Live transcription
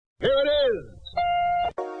Here it is.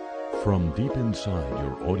 From deep inside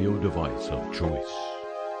your audio device of choice.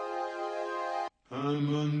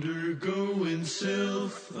 I'm undergoing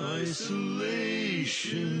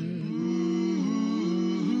self-isolation.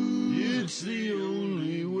 Ooh, it's the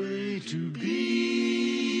only way to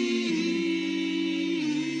be.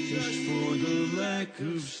 Just for the lack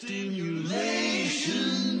of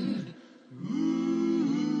stimulation.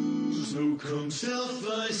 Ooh, so come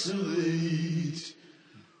self-isolate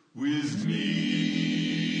with me.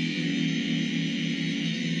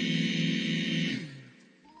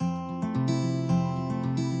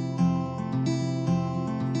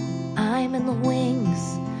 I'm in the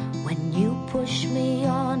wings when you push me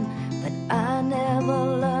on, but I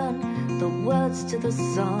never learn the words to the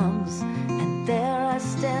songs. And there I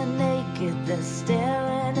stand naked, they're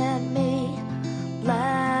staring at me,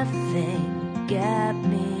 laughing at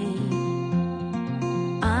me.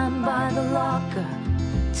 I'm by the locker,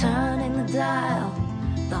 turning the dial.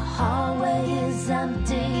 The hallway is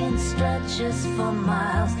empty and stretches for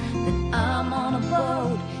miles. Then I'm on a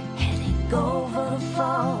boat, heading over the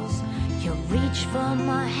falls. You reach for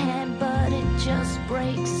my hand, but it just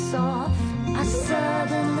breaks off. I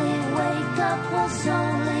suddenly wake up, was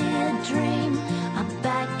only a dream. I'm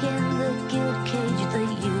back in the guilt cage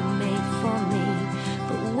that you made for me.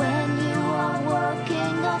 But when you are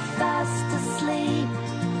working or fast asleep,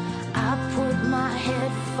 I put my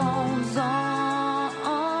headphones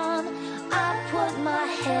on. I put my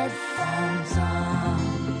headphones on.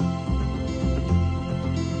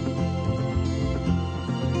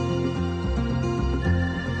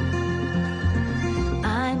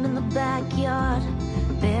 I'm in the backyard,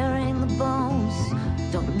 burying the bones.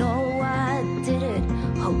 Don't know why I did it,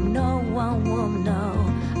 hope no one will know.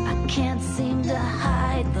 I can't seem to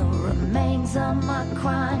hide the remains of my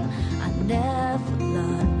crime. I never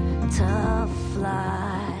learned to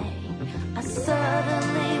fly. I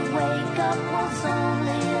suddenly wake up, was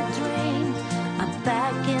only a dream. I'm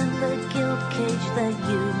back in the guilt cage that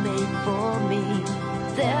you made for me.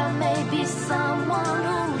 There may be someone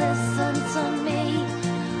who'll listen to me.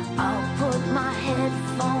 I'll put my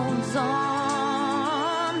headphones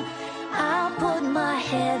on. I'll put my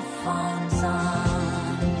headphones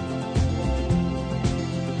on.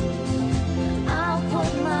 I'll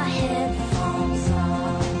put my headphones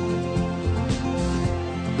on.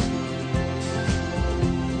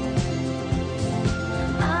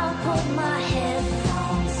 I'll put my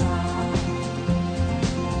headphones on.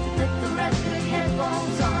 Put the record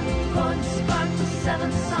headphones on. Gordon Spark the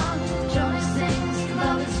 7th song. Johnny sings,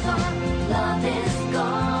 love is gone, love is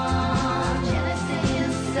gone. Genesis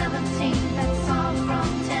is 17, that song from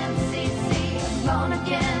 10cc. Alone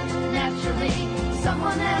again, naturally,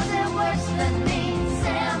 someone has it worse than me.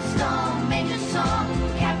 Sam Stone, Major Tom,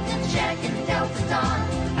 Captain Jack and Delta Dawn.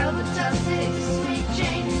 Albert Dusty, Sweet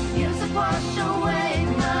Jane, music wash away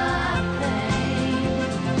my pain.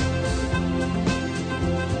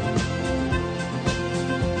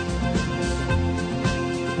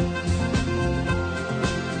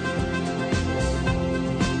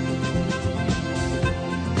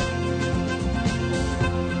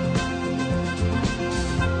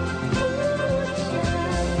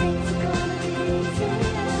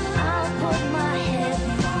 I'll put my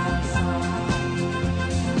headphones on.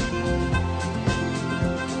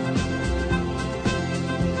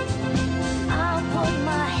 I'll put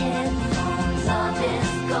my headphones on. Love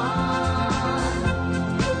is gone.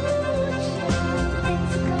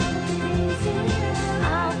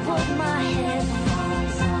 I'll put my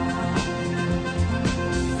headphones on.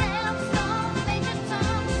 Sam Stone, Major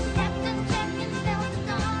Tom, Captain Jack and Delta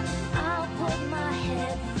Dawn. I'll put my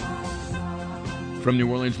headphones on. From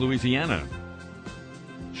New Orleans, Louisiana,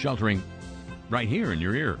 sheltering right here in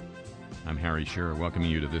your ear. I'm Harry Shearer,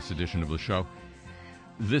 welcoming you to this edition of the show.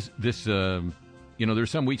 There's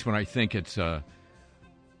some weeks when I think it's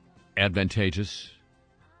advantageous,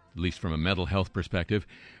 at least from a mental health perspective,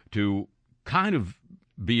 to kind of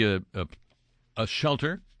be a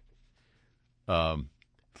shelter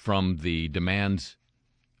from the demands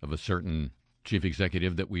of a certain chief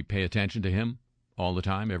executive that we pay attention to him all the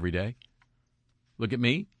time, every day. Look at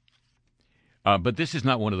me. But this is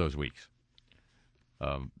not one of those weeks.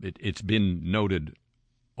 It's been noted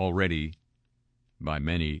already by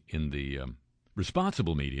many in the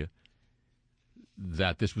responsible media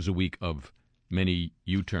that this was a week of many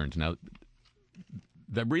U-turns. Now,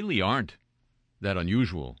 that really aren't that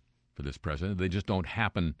unusual for this president. They just don't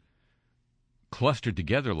happen clustered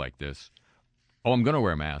together like this. Oh, I'm going to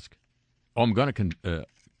wear a mask. Oh, I'm going to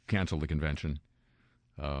cancel the convention.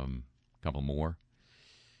 Couple more.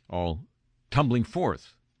 All tumbling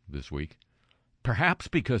forth this week. perhaps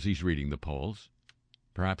because he's reading the polls.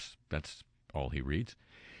 Perhaps that's all he reads.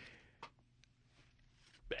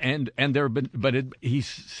 And there have been, but he's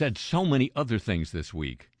said so many other things this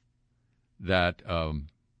week that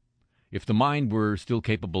if the mind were still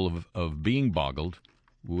capable of being boggled,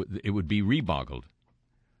 it would be reboggled.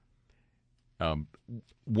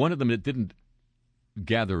 One of them that didn't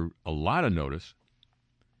gather a lot of notice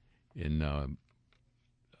in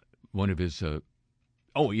one of his,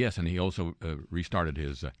 and he also restarted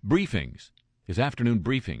his briefings, his afternoon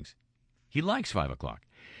briefings. He likes 5 o'clock.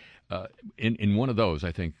 In one of those,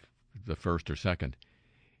 I think the first or second,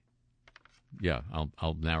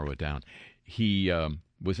 I'll narrow it down. He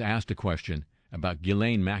was asked a question about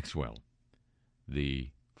Ghislaine Maxwell,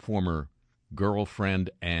 the former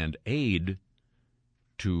girlfriend and aide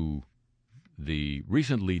to the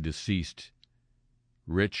recently deceased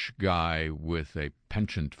rich guy with a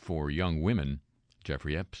penchant for young women,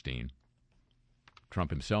 Jeffrey Epstein.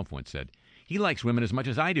 Trump himself once said, "He likes women as much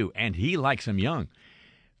as I do, and he likes them young."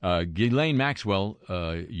 Ghislaine Maxwell,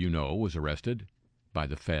 was arrested by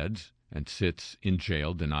the feds and sits in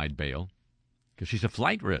jail, denied bail, because she's a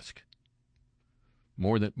flight risk.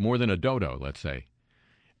 More than a dodo, let's say.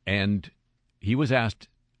 And he was asked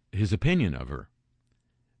his opinion of her,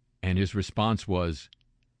 and his response was,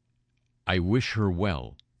 "I wish her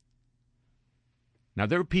well." Now,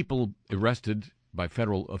 there are people arrested by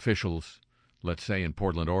federal officials, let's say in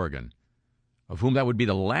Portland, Oregon, of whom that would be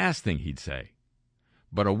the last thing he'd say.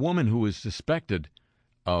 But a woman who is suspected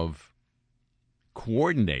of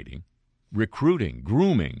coordinating, recruiting,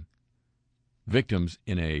 grooming victims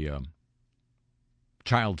in a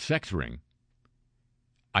child sex ring,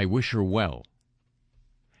 I wish her well.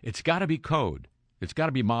 It's got to be code. It's got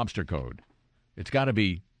to be mobster code. It's got to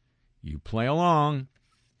be, you play along,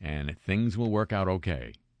 and things will work out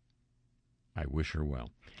okay. I wish her well.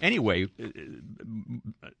 Anyway,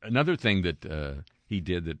 another thing that he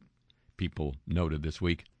did that people noted this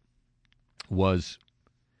week was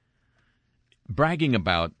bragging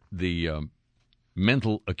about the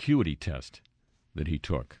mental acuity test that he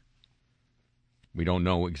took. We don't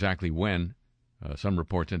know exactly when. Some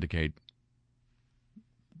reports indicate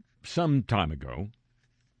some time ago,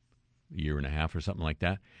 a year and a half or something like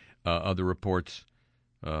that. Other reports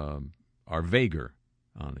are vaguer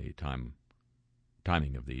on the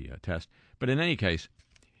timing of the test. But in any case,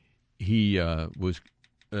 he was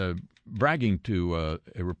bragging to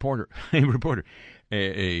a reporter,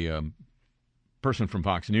 a person from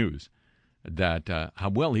Fox News, that how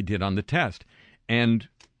well he did on the test. And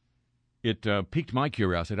it piqued my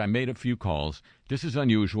curiosity. I made a few calls. This is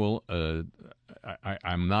unusual.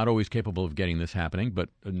 I'm not always capable of getting this happening, but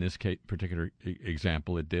in this particular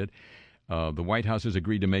example, it did. The White House has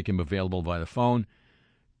agreed to make him available by the phone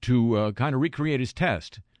to kind of recreate his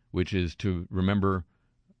test, which is to remember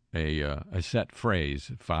a set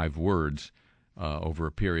phrase, 5 words, over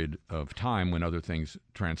a period of time when other things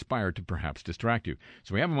transpire to perhaps distract you.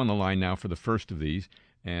 So we have him on the line now for the first of these.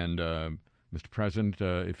 And, Mr. President,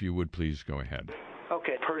 if you would please go ahead.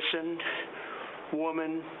 Okay. Person,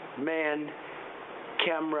 woman, man,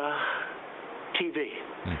 camera, TV.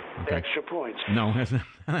 Okay. Extra points. No,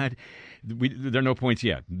 there are no points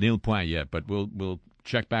yet. Nil point yet, but we'll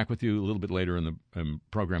check back with you a little bit later in the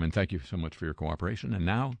program, and thank you so much for your cooperation. And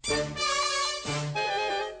now...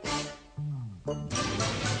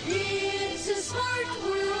 It's a smart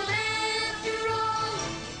world after all.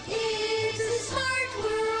 It's a smart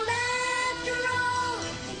world after all.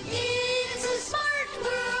 It's a smart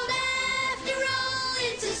world after all.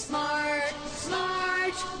 It's a smart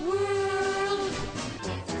world.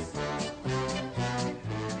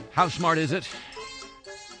 How smart is it?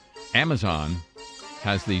 Amazon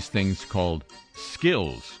has these things called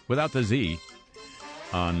skills, without the Z,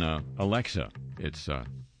 on Alexa. It's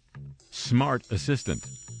Smart Assistant.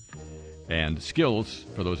 And skills,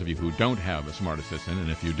 for those of you who don't have a smart assistant,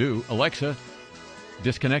 and if you do, Alexa,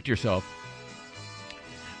 disconnect yourself.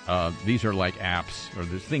 These are like apps, or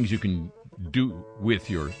there's things you can do with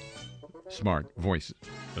your smart voice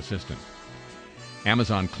assistant.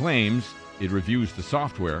 Amazon claims it reviews the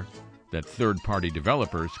software that third-party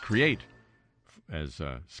developers create as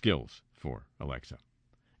skills for Alexa.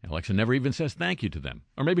 Alexa never even says thank you to them.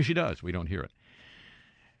 Or maybe she does. We don't hear it.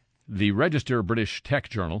 The Register British Tech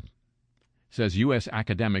Journal says U.S.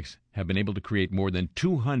 academics have been able to create more than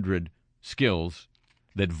 200 skills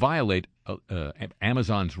that violate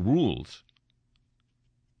Amazon's rules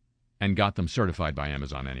and got them certified by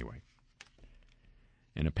Amazon anyway.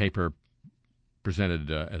 In a paper presented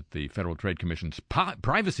at the Federal Trade Commission's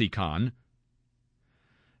PrivacyCon,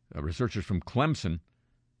 researchers from Clemson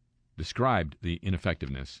described the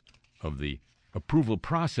ineffectiveness of the approval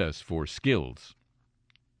process for skills.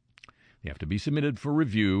 They have to be submitted for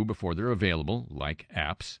review before they're available, like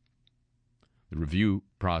apps. The review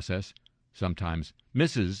process sometimes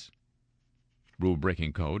misses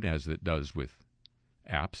rule-breaking code, as it does with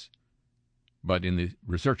apps, but in the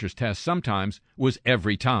researchers' test sometimes was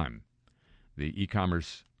every time. The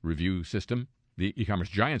e-commerce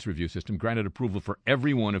giants review system granted approval for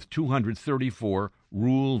every one of 234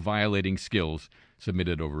 rule-violating skills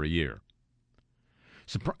submitted over a year.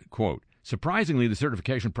 Quote, surprisingly, the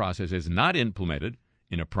certification process is not implemented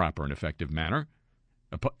in a proper and effective manner,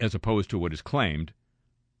 as opposed to what is claimed,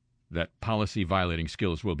 that policy-violating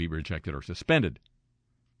skills will be rejected or suspended,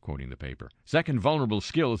 quoting the paper. Second, vulnerable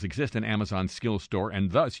skills exist in Amazon's skill store,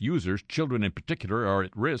 and thus users, children in particular, are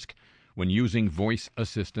at risk when using voice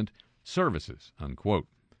assistant services, unquote.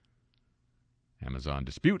 Amazon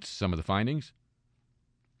disputes some of the findings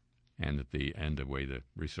and the way the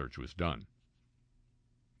research was done.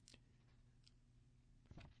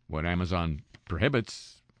 What Amazon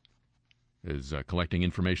prohibits is collecting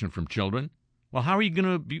information from children. Well, how are you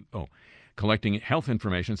going to be... collecting health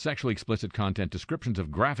information, sexually explicit content, descriptions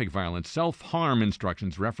of graphic violence, self-harm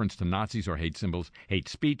instructions, reference to Nazis or hate symbols, hate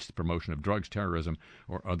speech, the promotion of drugs, terrorism,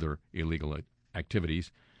 or other illegal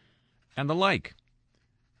activities, and the like.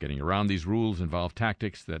 Getting around these rules involve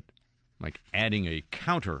tactics that, like adding a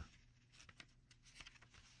counter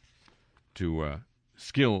to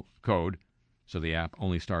skill code so the app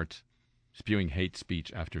only starts spewing hate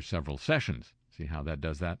speech after several sessions. See how that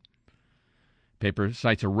does that? Paper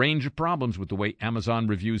cites a range of problems with the way Amazon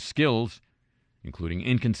reviews skills, including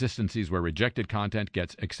inconsistencies where rejected content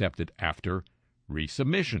gets accepted after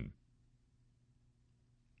resubmission.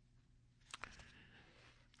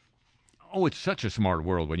 Oh, it's such a smart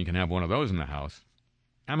world when you can have one of those in the house.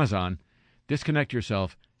 Amazon, disconnect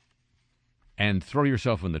yourself and throw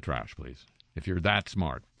yourself in the trash, please, if you're that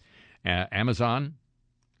smart. Amazon,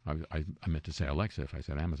 I meant to say Alexa if I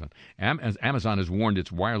said Amazon. Amazon has warned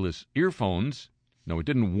its wireless earphones. No, it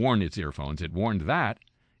didn't warn its earphones. It warned that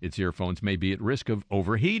its earphones may be at risk of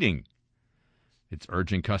overheating. It's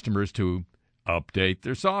urging customers to update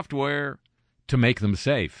their software to make them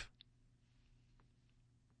safe.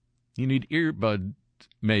 You need earbuds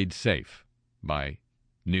made safe by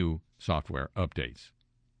new software updates.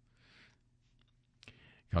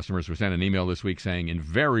 Customers were sent an email this week saying, in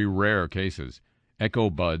very rare cases, Echo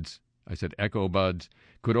Buds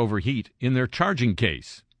could overheat in their charging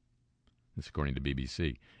case. This according to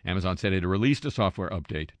BBC. Amazon said it had released a software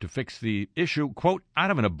update to fix the issue, quote, out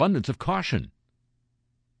of an abundance of caution,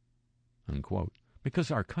 unquote, because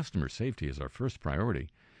our customer safety is our first priority.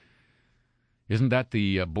 Isn't that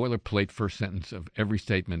the boilerplate first sentence of every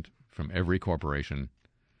statement from every corporation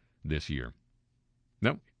this year?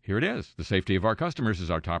 No, here it is. The safety of our customers is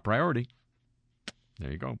our top priority.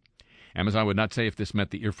 There you go. Amazon would not say if this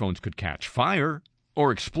meant the earphones could catch fire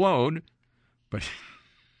or explode, but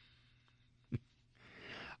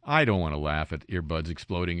I don't want to laugh at earbuds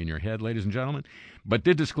exploding in your head, ladies and gentlemen, but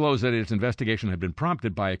did disclose that its investigation had been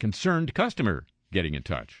prompted by a concerned customer getting in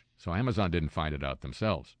touch. So Amazon didn't find it out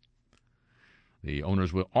themselves. The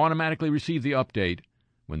owners will automatically receive the update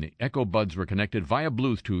when the Echo Buds were connected via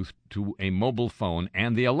Bluetooth to a mobile phone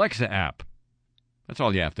and the Alexa app. That's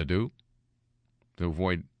all you have to do to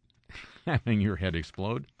avoid having your head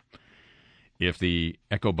explode. If the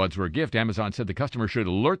Echo Buds were a gift, Amazon said the customer should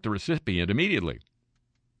alert the recipient immediately.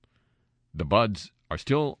 The Buds are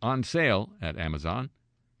still on sale at Amazon,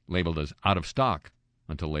 labeled as out of stock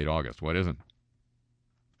until late August. What isn't?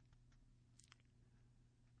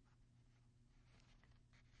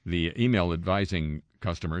 The email advising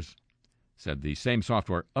customers said the same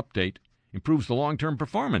software update improves the long-term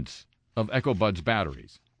performance of Echo Buds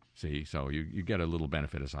batteries. See, so you get a little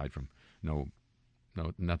benefit aside from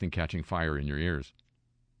nothing catching fire in your ears.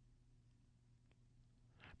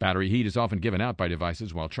 Battery heat is often given out by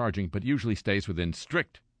devices while charging, but usually stays within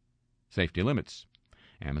strict safety limits.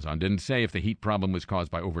 Amazon didn't say if the heat problem was caused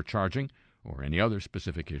by overcharging or any other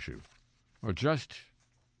specific issue, or just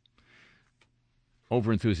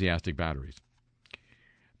overenthusiastic batteries.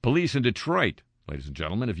 Police in Detroit, ladies and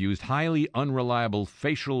gentlemen, have used highly unreliable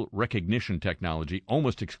facial recognition technology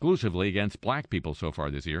almost exclusively against black people so far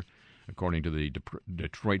this year, according to the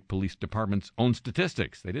Detroit Police Department's own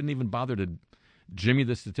statistics. They didn't even bother to Jimmy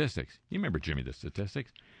the statistics. You remember Jimmy the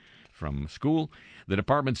statistics from school? The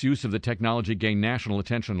department's use of the technology gained national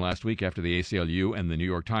attention last week after the ACLU and the New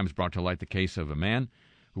York Times brought to light the case of a man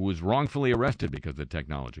who was wrongfully arrested because of the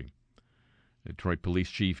technology. Detroit Police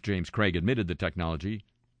Chief James Craig admitted the technology,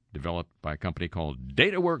 developed by a company called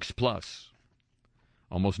DataWorks Plus,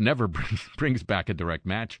 almost never brings back a direct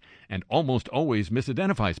match, and almost always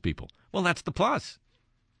misidentifies people. Well, that's the plus.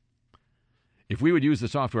 If we would use the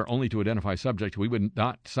software only to identify subjects, we would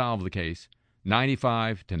not solve the case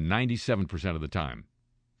 95 to 97% of the time.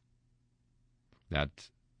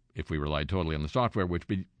 That's if we relied totally on the software, which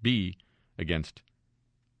would be against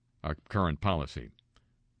our current policy.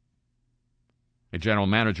 A general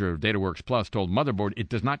manager of DataWorks Plus told Motherboard it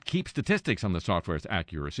does not keep statistics on the software's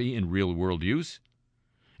accuracy in real-world use,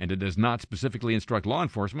 and it does not specifically instruct law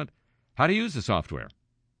enforcement how to use the software.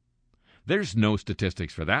 There's no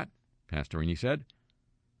statistics for that, Pastorini said.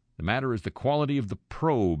 The matter is the quality of the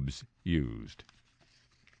probes used.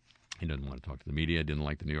 He doesn't want to talk to the media. Didn't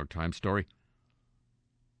like the New York Times story.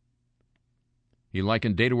 He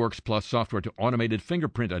likened DataWorks Plus software to automated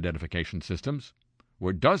fingerprint identification systems,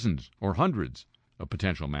 where dozens or hundreds of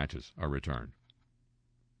potential matches are returned.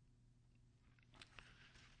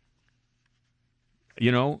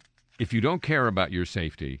 You know, if you don't care about your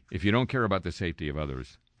safety, if you don't care about the safety of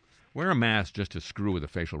others, wear a mask just to screw with the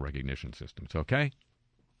facial recognition systems, okay?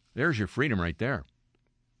 There's your freedom right there.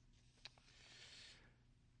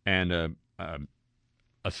 And a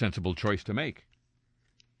sensible choice to make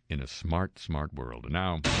in a smart, smart world. And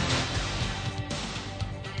now,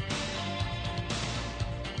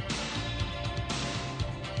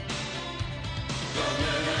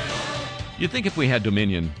 you'd think if we had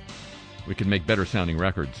dominion, we could make better-sounding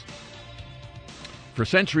records. For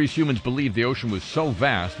centuries, humans believed the ocean was so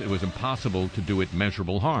vast it was impossible to do it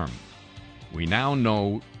measurable harm. We now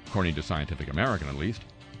know, according to Scientific American at least,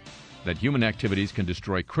 that human activities can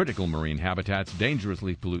destroy critical marine habitats,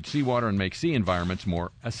 dangerously pollute seawater, and make sea environments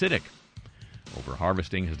more acidic.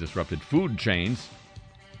 Overharvesting has disrupted food chains.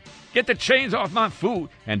 Get the chains off my food!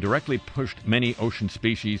 And directly pushed many ocean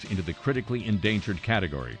species into the critically endangered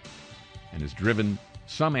category, and has driven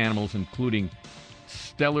some animals, including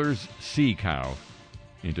Steller's sea cow,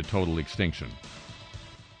 into total extinction.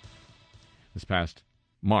 This past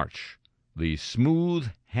March, the smooth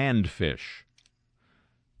handfish,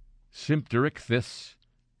 Sympterichthys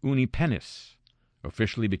unipennis,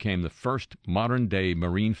 officially became the first modern-day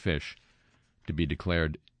marine fish to be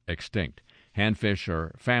declared extinct. Handfish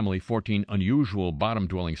are family 14 unusual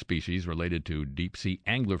bottom-dwelling species related to deep-sea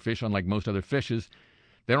anglerfish. Unlike most other fishes,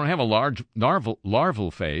 they don't have a large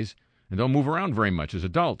larval phase and don't move around very much as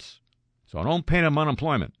adults, so don't pay them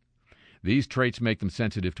unemployment. These traits make them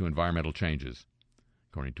sensitive to environmental changes,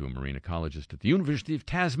 according to a marine ecologist at the University of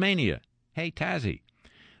Tasmania. Hey, Tassie.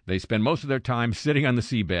 They spend most of their time sitting on the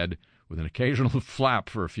seabed with an occasional flap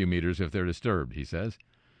for a few meters if they're disturbed, he says.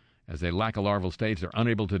 As they lack a larval stage, they're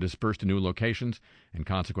unable to disperse to new locations, and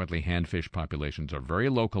consequently handfish populations are very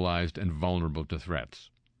localized and vulnerable to threats.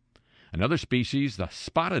 Another species, the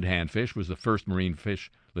spotted handfish, was the first marine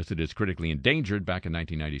fish listed as critically endangered back in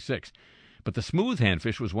 1996. But the smooth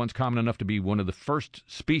handfish was once common enough to be one of the first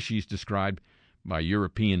species described by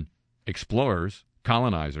European explorers,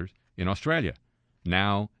 colonizers, in Australia.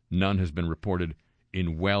 Now, none has been reported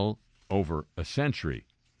in well over a century,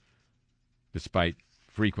 despite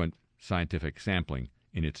frequent scientific sampling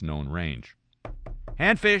in its known range.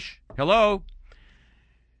 Handfish, hello!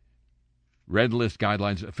 Red List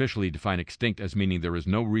guidelines officially define extinct as meaning there is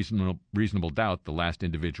no reasonable doubt the last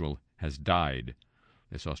individual has died.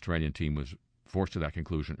 This Australian team was forced to that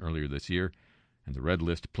conclusion earlier this year, and the Red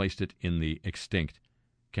List placed it in the extinct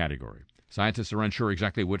category. Scientists are unsure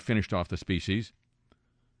exactly what finished off the species.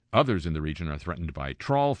 Others in the region are threatened by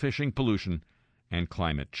trawl fishing, pollution, and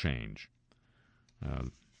climate change.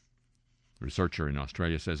 The researcher in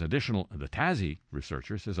Australia says the Tassie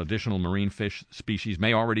researcher says additional marine fish species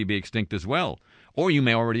may already be extinct as well. Or you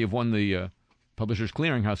may already have won the Publishers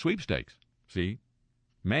Clearinghouse sweepstakes. See?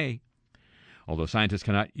 May. Although scientists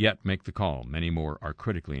cannot yet make the call, many more are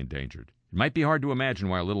critically endangered. It might be hard to imagine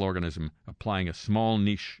why a little organism applying a small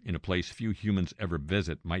niche in a place few humans ever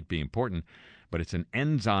visit might be important, but it's an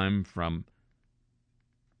enzyme from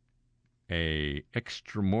a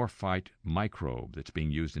extremorphite microbe that's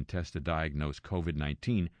being used in tests to diagnose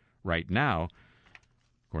COVID-19 right now,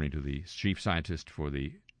 according to the chief scientist for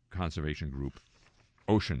the conservation group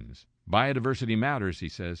Oceans. Biodiversity matters, he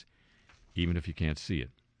says, even if you can't see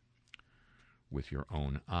it with your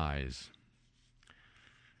own eyes.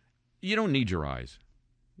 You don't need your eyes.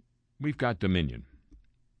 We've got dominion.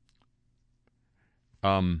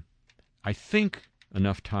 I think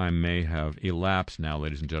enough time may have elapsed now,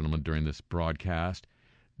 ladies and gentlemen, during this broadcast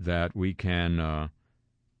that we can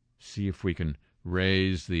see if we can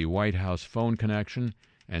raise the White House phone connection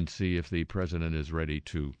and see if the president is ready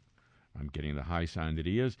to, I'm getting the high sign that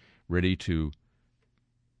he is, ready to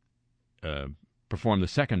perform the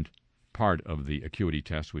second part of the acuity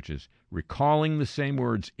test, which is recalling the same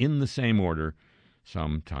words in the same order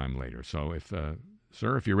some time later. So,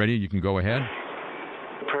 sir, if you're ready, you can go ahead.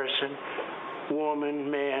 Person,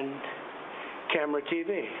 woman, man, camera,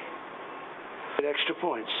 TV. With extra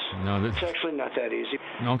points. No, it's actually not that easy.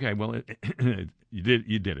 Okay, well,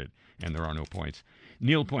 you did it, and there are no points.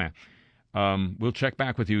 Neil Point, we'll check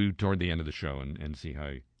back with you toward the end of the show and see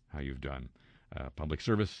how you've done. Public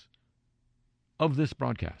service of this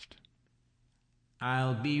broadcast.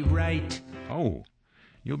 I'll be right. Oh,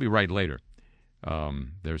 you'll be right later.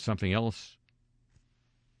 There's something else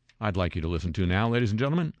I'd like you to listen to now, ladies and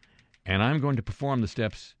gentlemen, and I'm going to perform the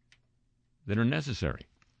steps that are necessary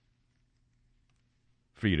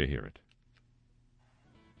for you to hear it.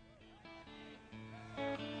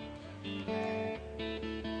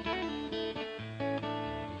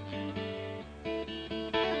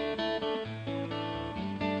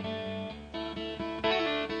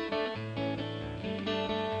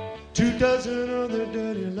 Two dozen other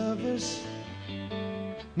dirty lovers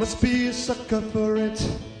must be a sucker for it.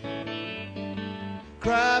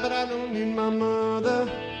 Cry, but I don't need my mother.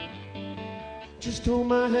 Just hold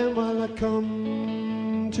my hand while I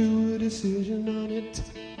come to a decision on it.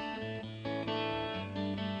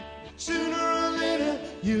 Sooner or later,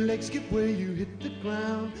 your legs give way, you hit the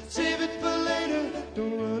ground. Save it for later,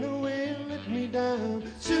 don't run away and let me down.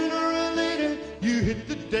 Sooner or later, you hit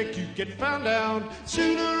the deck, you get found out.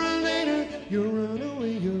 Sooner or later, you run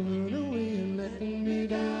away and let me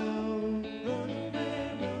down. Run away,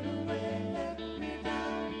 let me down. Run away, let me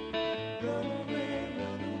down. Run away,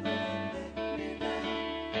 let me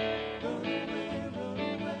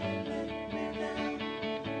down.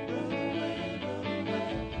 Run away.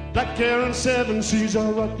 Black hair and 7 seas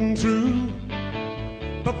are rotten through,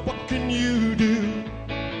 but what can you do?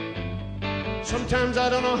 Sometimes I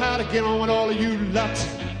don't know how to get on with all of you lot.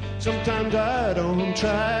 Sometimes I don't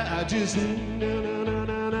try, I just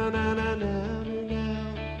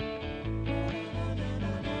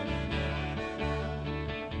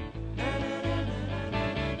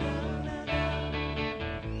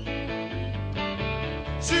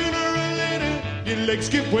Sooner or later, your legs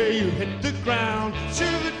give way, you hit the ground.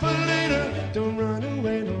 Save it for later, don't run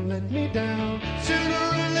away, don't let me down. Sooner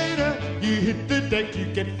or later, you hit the deck, you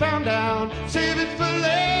get found out. Save it for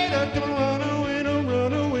later, don't run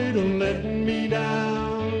away, don't let me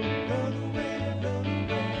down. Run away, run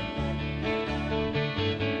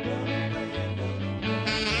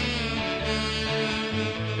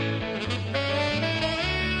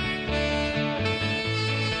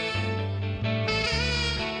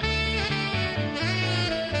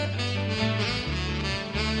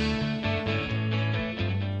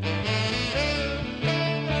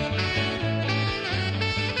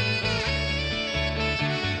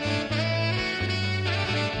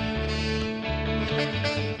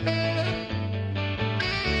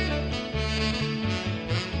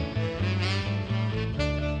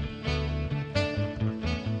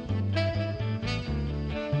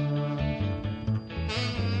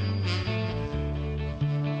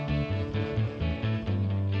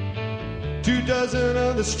Two dozen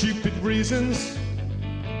other stupid reasons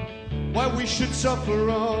why we should suffer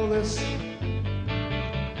all this.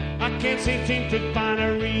 I can't seem to find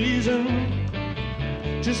a reason.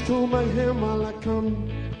 Just hold my hand while I come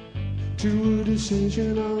to a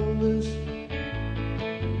decision on this.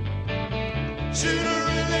 Sooner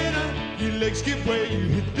or later, your legs give way, you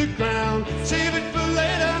hit the ground. Save it for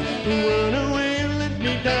later, run away and let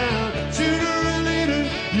me down. Sooner or later,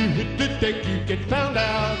 you hit the deck, you get found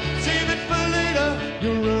out. Save it for later,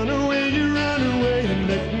 you run away and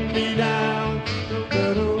let me down.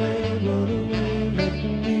 Run away, let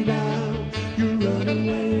me down. You run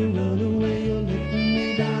away, you're letting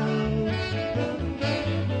me down.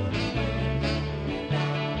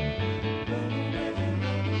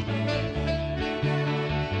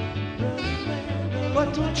 Why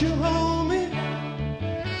don't you hold me?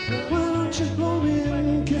 Why don't you hold me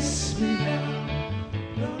and kiss me?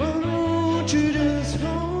 Why don't you just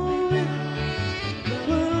hold me?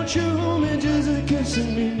 Why don't you hold me just a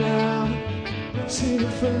kissing me now? Save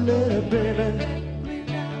it for later, baby.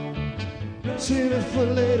 Save it for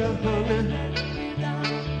later, honey.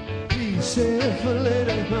 Please save it for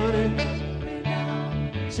later, honey.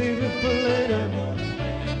 Save it for later.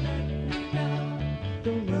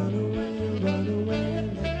 Don't run away and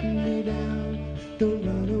let me down. Don't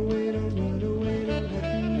run away, don't let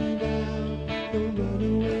me down. Don't run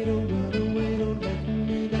away, don't let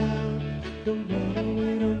me down. Don't run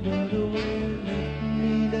away, don't let me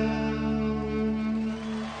down.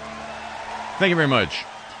 Thank you very much.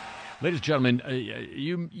 Ladies and gentlemen,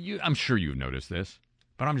 I'm sure you've noticed this,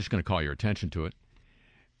 but I'm just going to call your attention to it.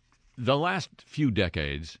 The last few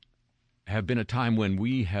decades have been a time when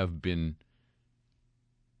we have been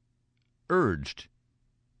urged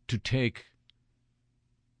to take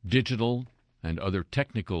digital and other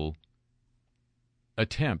technical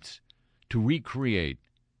attempts to recreate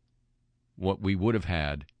what we would have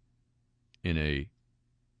had in a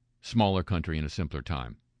smaller country in a simpler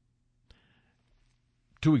time.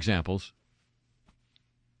 Two examples,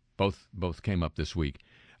 both came up this week.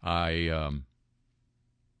 I'm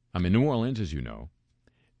in New Orleans, as you know,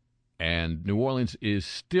 and New Orleans is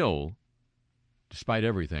still, despite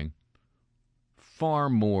everything, far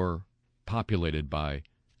more populated by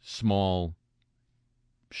small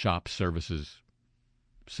shop services,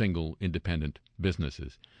 single independent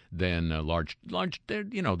businesses than large. There's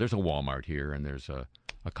a Walmart here and there's a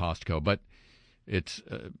Costco, but it's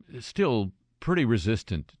still pretty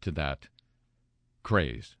resistant to that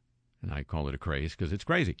craze. And I call it a craze because it's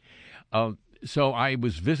crazy. So I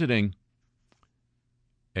was visiting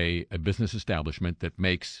a business establishment that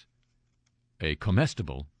makes a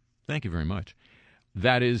comestible, thank you very much,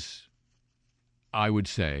 that is, I would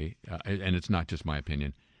say, and it's not just my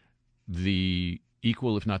opinion, the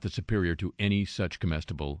equal, if not the superior, to any such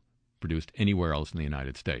comestible produced anywhere else in the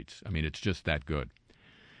United States. I mean, it's just that good.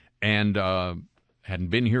 And hadn't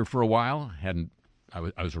been here for a while. I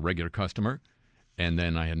was a regular customer, and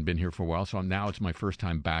then I hadn't been here for a while. So now it's my first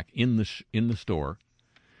time back in the store,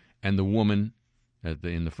 and the woman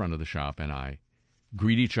in the front of the shop and I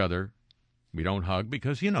greet each other. We don't hug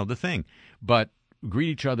because, the thing, but greet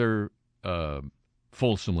each other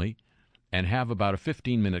fulsomely and have about a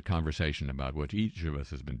 15-minute conversation about what each of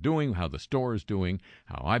us has been doing, how the store is doing,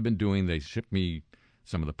 how I've been doing. They shipped me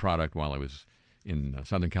some of the product while I was in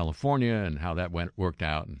Southern California and how that worked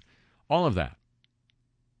out and all of that.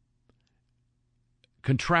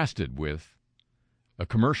 Contrasted with a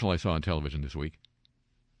commercial I saw on television this week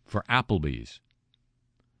for Applebee's.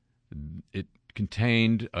 It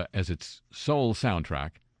contained, as its sole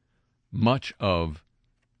soundtrack, much of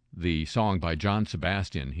the song by John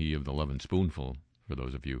Sebastian, he of the Lovin' Spoonful, for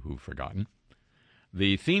those of you who've forgotten,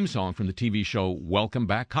 the theme song from the TV show Welcome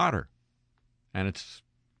Back, Kotter. And it's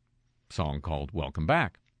a song called Welcome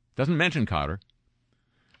Back. Doesn't mention Kotter.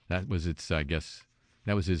 That was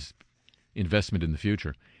his investment in the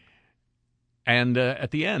future. And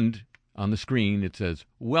at the end, on the screen, it says,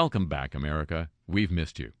 "Welcome back, America. We've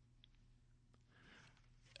missed you."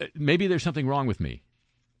 Maybe there's something wrong with me.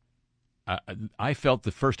 I felt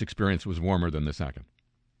the first experience was warmer than the second.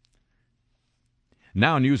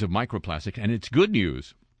 Now news of microplastic, and it's good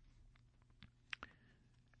news.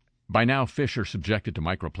 By now, fish are subjected to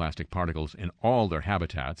microplastic particles in all their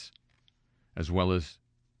habitats, as well as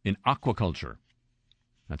in aquaculture.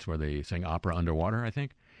 That's where they sing opera underwater, I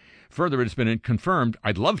think. Further, it's been confirmed.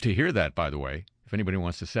 I'd love to hear that, by the way, if anybody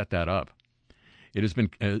wants to set that up. It has been,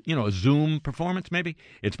 a Zoom performance, maybe.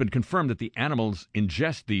 It's been confirmed that the animals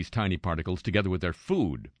ingest these tiny particles together with their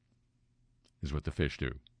food, is what the fish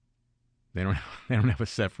do. They don't have a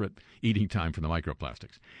separate eating time for the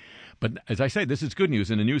microplastics. But as I say, this is good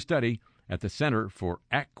news. In a new study at the Center for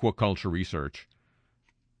Aquaculture Research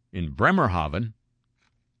in Bremerhaven,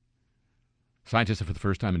 scientists have for the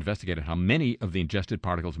first time investigated how many of the ingested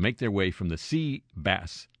particles make their way from the sea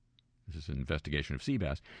bass. This is an investigation of sea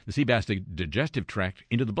bass. The sea bass digestive tract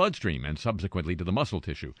into the bloodstream and subsequently to the muscle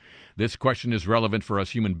tissue. This question is relevant for us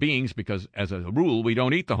human beings because, as a rule, we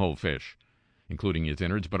don't eat the whole fish, including its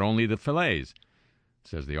innards, but only the fillets,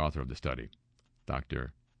 says the author of the study,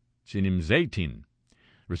 Dr. Sinimzaitin.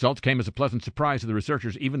 Results came as a pleasant surprise to the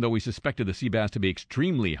researchers, even though we suspected the sea bass to be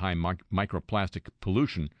extremely high microplastic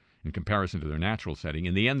pollution in comparison to their natural setting.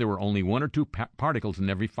 In the end, there were only 1 or 2 particles in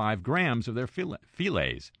every 5 grams of their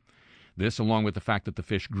fillets. This, along with the fact that the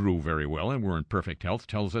fish grew very well and were in perfect health,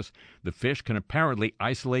 tells us the fish can apparently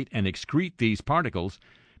isolate and excrete these particles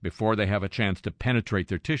before they have a chance to penetrate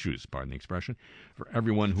their tissues, pardon the expression. For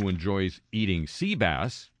everyone who enjoys eating sea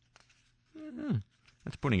bass,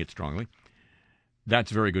 that's putting it strongly,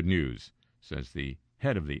 that's very good news, says the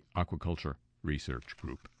head of the Aquaculture Research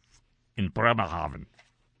Group in Bremerhaven,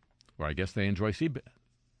 where I guess they enjoy sea bass.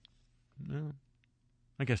 No,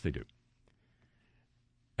 I guess they do.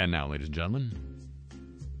 And now, ladies and gentlemen,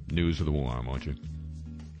 news of the warm, won't you?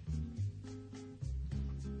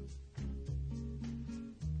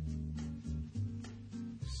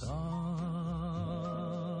 Soft,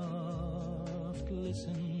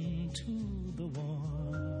 listen to the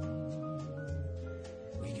warm.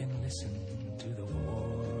 We can listen to the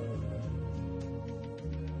warm.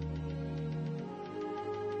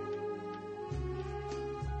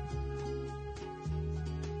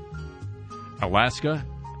 Alaska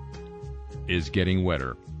is getting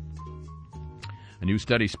wetter. A new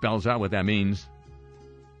study spells out what that means,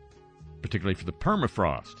 particularly for the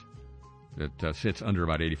permafrost that sits under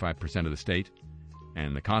about 85% of the state,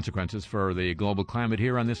 and the consequences for the global climate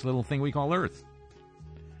here on this little thing we call Earth.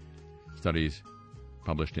 Studies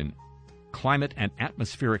published in Climate and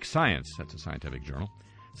Atmospheric Science, that's a scientific journal.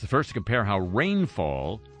 It's the first to compare how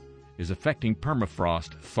rainfall is affecting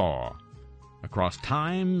permafrost thaw across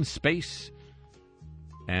time, space,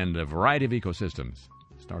 and a variety of ecosystems.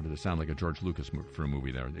 Started to sound like a George Lucas for a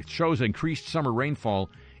movie there. It shows increased summer rainfall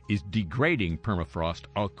is degrading permafrost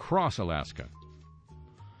across Alaska.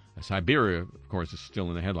 Siberia, of course, is still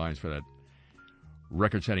in the headlines for that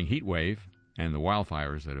record-setting heat wave and the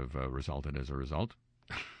wildfires that have resulted as a result.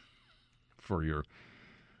 For your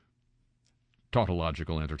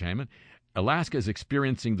tautological entertainment, Alaska is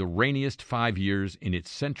experiencing the rainiest 5 years in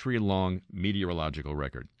its century-long meteorological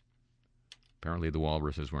record. Apparently the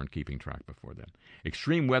walruses weren't keeping track before then.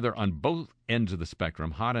 Extreme weather on both ends of the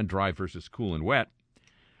spectrum, hot and dry versus cool and wet,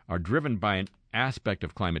 are driven by an aspect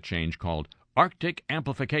of climate change called Arctic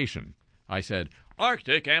amplification. I said,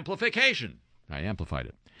 Arctic amplification. I amplified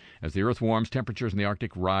it. As the Earth warms, temperatures in the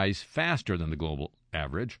Arctic rise faster than the global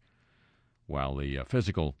average. While the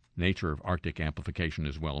physical nature of Arctic amplification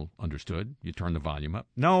is well understood, you turn the volume up.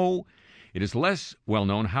 No, it is less well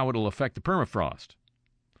known how it will affect the permafrost.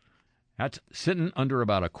 That's sitting under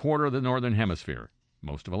about a quarter of the northern hemisphere,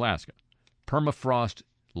 most of Alaska. Permafrost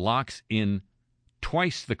locks in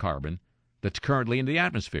twice the carbon that's currently in the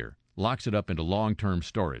atmosphere, locks it up into long-term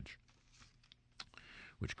storage,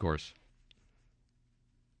 which, of course,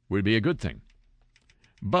 would be a good thing.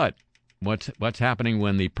 But what's happening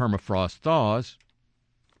when the permafrost thaws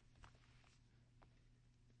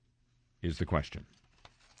is the question.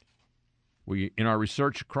 In our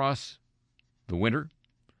research across the winter,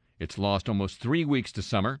 it's lost almost 3 weeks to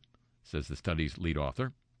summer, says the study's lead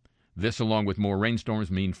author. This, along with more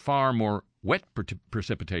rainstorms, mean far more wet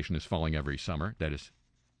precipitation is falling every summer. That is,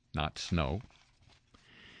 not snow.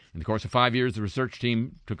 In the course of 5 years, the research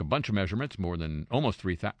team took a bunch of measurements, more than almost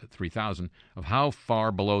 3,000, of how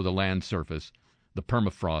far below the land surface the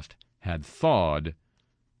permafrost had thawed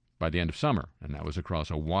by the end of summer, and that was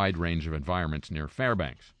across a wide range of environments near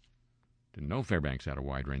Fairbanks. Didn't know Fairbanks had a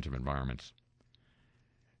wide range of environments.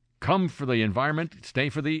 Come for the environment, stay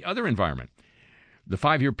for the other environment. The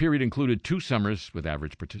 5-year period included 2 summers with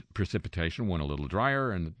average precipitation, one a little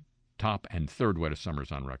drier, and the top and third wettest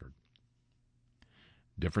summers on record.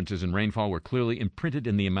 Differences in rainfall were clearly imprinted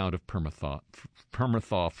in the amount of permafrost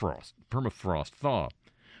thaw.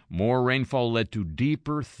 More rainfall led to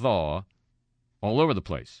deeper thaw all over the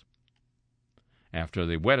place. After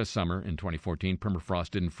the wettest summer in 2014,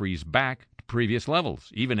 permafrost didn't freeze back to previous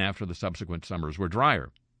levels, even after the subsequent summers were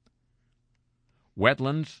drier.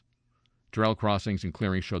 Wetlands, trail crossings, and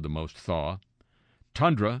clearings showed the most thaw.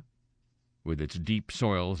 Tundra, with its deep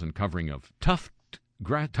soils and covering of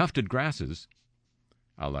tufted grasses,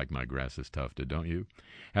 I like my grasses tufted, don't you?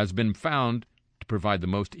 Has been found to provide the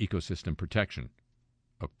most ecosystem protection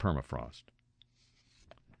of permafrost.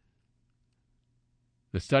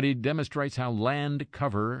 The study demonstrates how land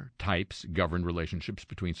cover types govern relationships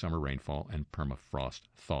between summer rainfall and permafrost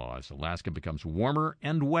thaw. As Alaska becomes warmer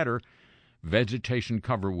and wetter, vegetation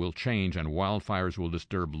cover will change and wildfires will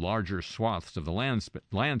disturb larger swaths of the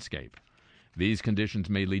landscape. These conditions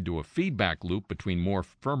may lead to a feedback loop between more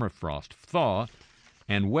permafrost thaw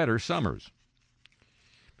and wetter summers,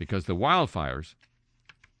 because the wildfires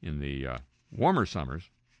in the warmer summers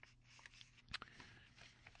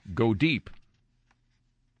go deep.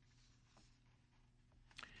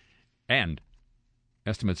 And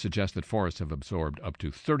estimates suggest that forests have absorbed up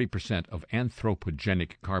to 30% of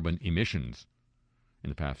anthropogenic carbon emissions in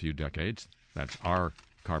the past few decades. That's our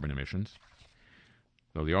carbon emissions.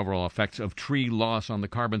 Though the overall effects of tree loss on the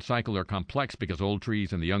carbon cycle are complex because old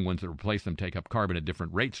trees and the young ones that replace them take up carbon at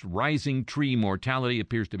different rates, rising tree mortality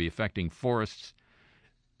appears to be affecting forests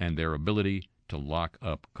and their ability to lock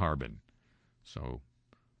up carbon. So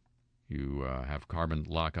you have carbon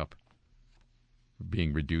lockup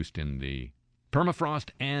being reduced in the permafrost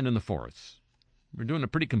and in the forests. We're doing a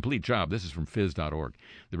pretty complete job. This is from phys.org.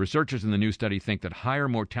 The researchers in the new study think that higher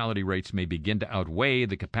mortality rates may begin to outweigh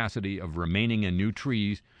the capacity of remaining and new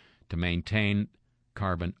trees to maintain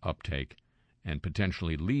carbon uptake and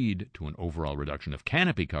potentially lead to an overall reduction of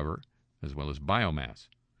canopy cover as well as biomass.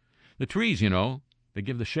 The trees, they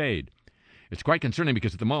give the shade. It's quite concerning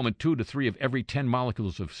because at the moment, 2 to 3 of every 10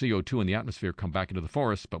 molecules of CO2 in the atmosphere come back into the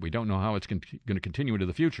forests, but we don't know how it's going to continue into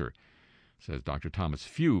the future, says Dr. Thomas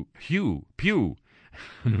Pugh,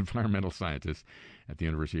 an environmental scientist at the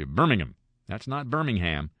University of Birmingham. That's not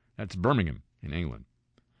Birmingham. That's Birmingham in England.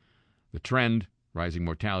 The trend, rising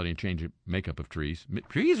mortality and change of makeup of trees.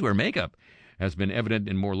 Trees wear makeup, has been evident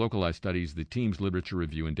in more localized studies. The team's literature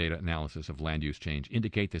review and data analysis of land use change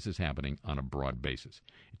indicate this is happening on a broad basis.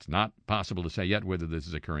 It's not possible to say yet whether this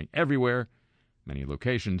is occurring everywhere. Many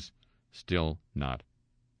locations still not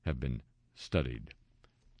have been studied.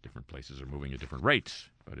 Different places are moving at different rates,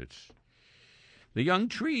 but it's the young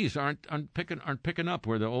trees aren't picking up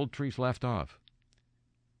where the old trees left off.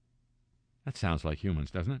 That sounds like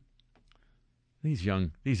humans, doesn't it? These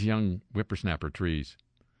young whippersnapper trees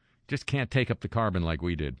just can't take up the carbon like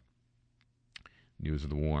we did. News of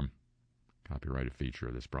the Warm, copyrighted feature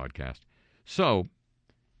of this broadcast. So,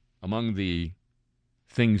 among the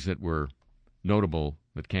things that were notable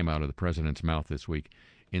that came out of the president's mouth this week,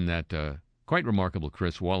 in that quite remarkable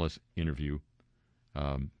Chris Wallace interview,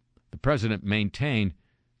 the president maintained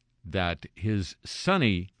that his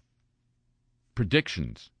sunny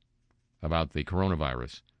predictions about the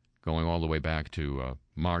coronavirus, going all the way back to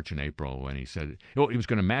March and April, when he said it was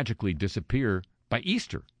going to magically disappear by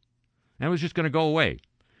Easter, and it was just going to go away.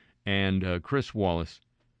 And Chris Wallace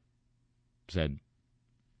said,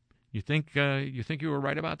 "You think you were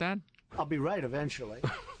right about that?" I'll be right eventually.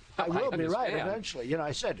 I will be right eventually. You know,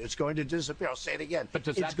 I said it's going to disappear. I'll say it again. But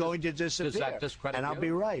it's going to disappear, and I'll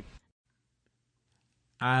be right.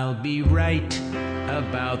 I'll be right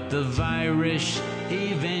about the virus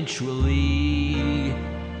eventually.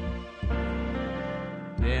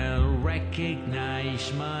 They'll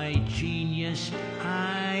recognize my genius,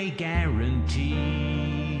 I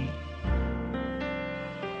guarantee.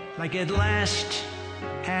 Like at last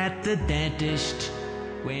at the dentist,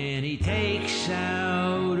 when he takes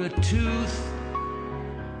out a tooth,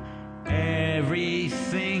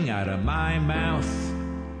 everything out of my mouth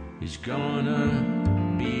is gonna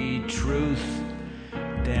be truth.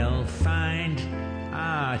 They'll find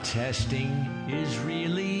our testing is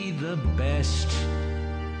really the best.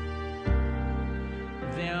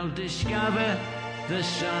 They'll discover the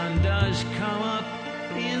sun does come up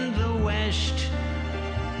in the west.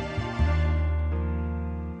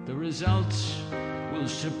 The results will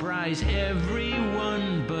surprise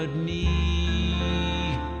everyone but me.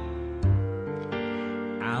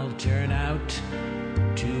 I'll turn out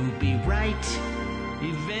to be right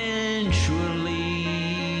eventually.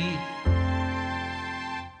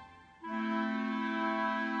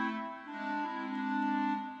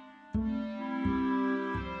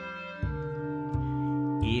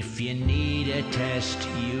 If you need a test,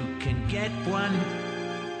 you can get one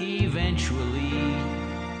eventually.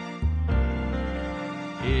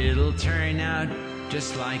 It'll turn out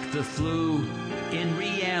just like the flu in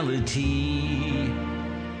reality.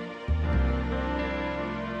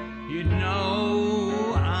 You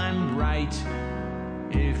know I'm right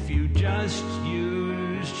if you just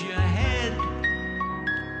used your head.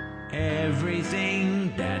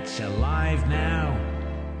 Everything that's alive now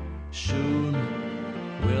soon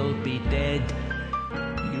will be dead.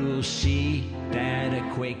 You'll see that a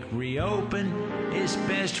quick reopen is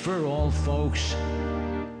best for all folks.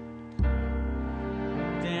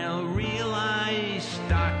 They'll realize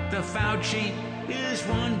Dr. Fauci is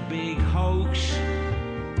one big hoax.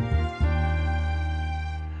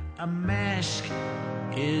 A mask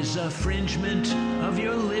is a infringement of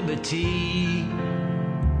your liberty.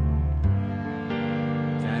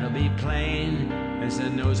 That'll be plain as the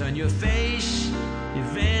nose on your face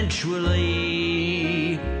eventually.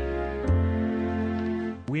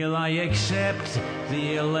 Will I accept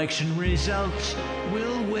the election results?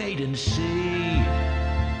 We'll wait and see.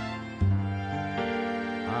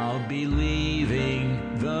 I'll be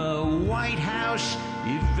leaving the White House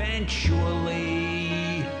eventually.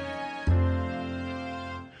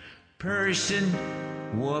 Person,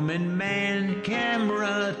 woman, man,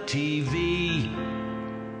 camera, TV.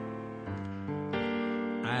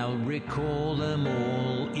 I'll recall them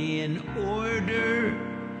all in order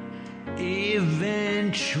eventually.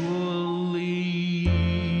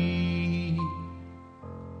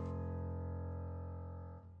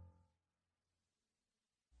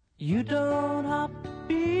 You don't have to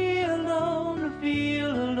be alone to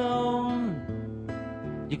feel alone.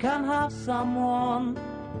 You can have someone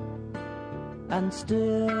and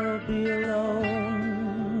still be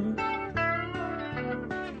alone.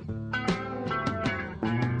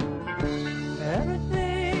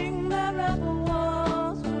 Everything that ever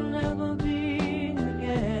was will never be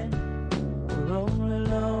again. We're only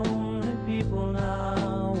lonely people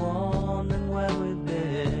now, wondering where we've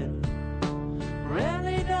been.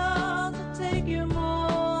 Really does it take you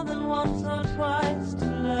more than once or twice to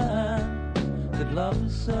learn that love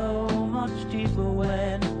is so much deeper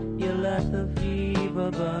when you let the fever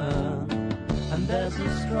burn. burn. And there's a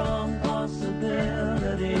strong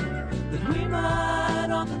possibility that we might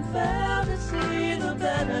often fail to see the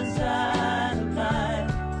better side of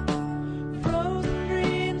life. Frozen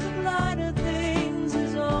dreams of lighter things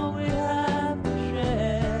is all we have to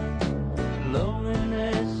share.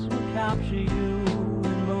 Loneliness will capture you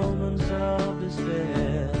in moments of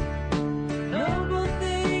despair. Noble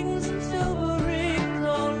things and silver rings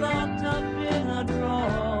all locked up in a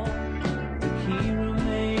drawer. The key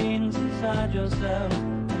remains inside yourself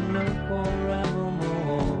and look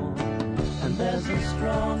forevermore. And there's a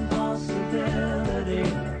strong possibility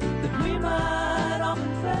that we might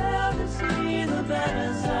often fail to see the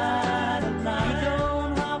better side of life. You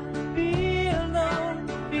don't have to be alone,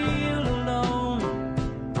 feel alone.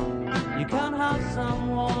 You can have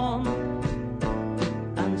someone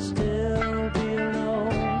and still be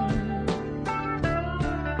alone.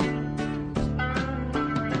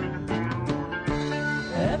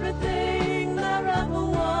 Everything there ever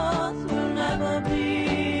was will never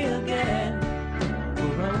be again.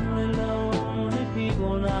 We're only lonely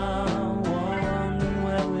people now, wondering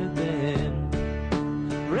where we've been.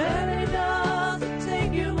 Really does it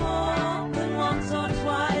take you more than once or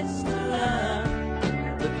twice to learn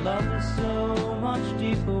that love is so much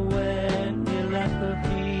deeper when you let the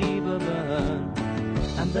fever burn.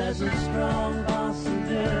 And there's a strong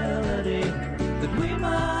possibility that we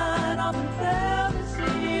might often fail to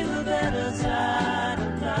see the better side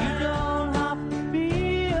of life. You don't have to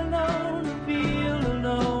be alone to feel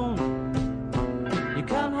alone. You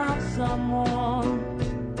can have someone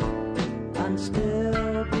and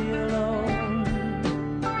still be alone.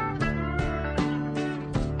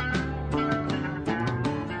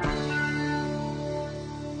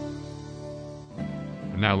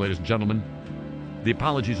 And now, ladies and gentlemen, the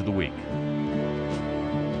apologies of the week.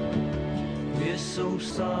 We're so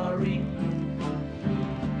sorry.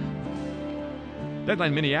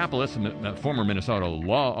 Deadline Minneapolis, a former Minnesota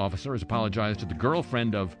law officer, has apologized to the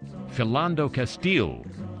girlfriend of Philando Castile.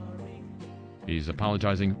 He's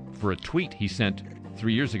apologizing for a tweet he sent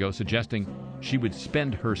 3 years ago suggesting she would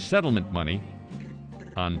spend her settlement money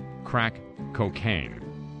on crack cocaine.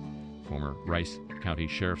 Former Rice County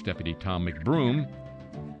Sheriff's Deputy Tom McBroom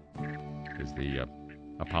is the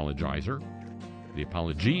apologizer. The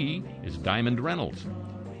apologee is Diamond Reynolds.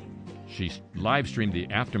 She live-streamed the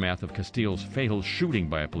aftermath of Castile's fatal shooting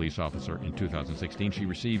by a police officer in 2016. She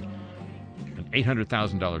received an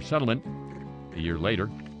 $800,000 settlement a year later.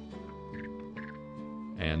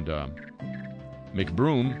 And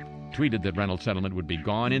McBroom tweeted that Reynolds' settlement would be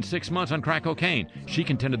gone in 6 months on crack cocaine. She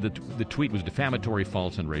contended that the tweet was defamatory,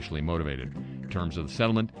 false, and racially motivated. Terms of the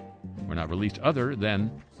settlement were not released other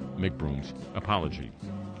than McBroom's apology.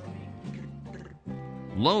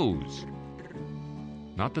 Lowe's,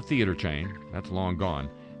 not the theater chain, that's long gone,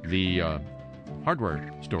 the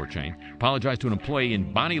hardware store chain, apologized to an employee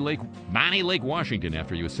in Bonnie Lake, Washington,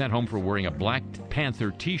 after he was sent home for wearing a Black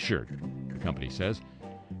Panther t-shirt, the company says.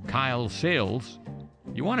 Kyle Sales,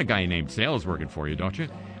 you want a guy named Sales working for you, don't you?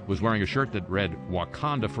 Was wearing a shirt that read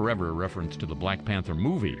Wakanda Forever, a reference to the Black Panther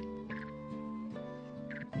movie.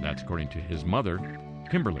 That's according to his mother,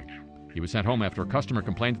 Kimberly. He was sent home after a customer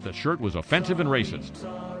complained that the shirt was offensive and racist.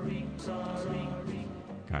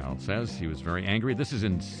 Kyle says he was very angry. This is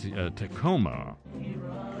in Tacoma.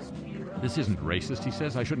 This isn't racist, he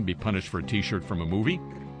says. I shouldn't be punished for a t-shirt from a movie.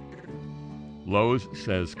 Lowe's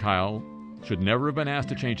says Kyle should never have been asked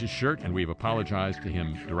to change his shirt, and we've apologized to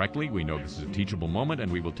him directly. We know this is a teachable moment,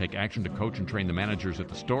 and we will take action to coach and train the managers at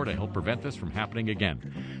the store to help prevent this from happening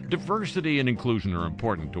again. Diversity and inclusion are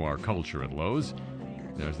important to our culture at Lowe's.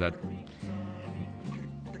 There's that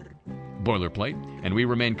boilerplate, and we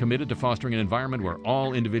remain committed to fostering an environment where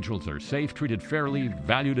all individuals are safe, treated fairly,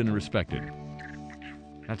 valued, and respected.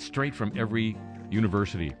 That's straight from every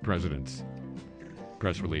university president's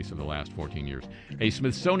press release of the last 14 years. A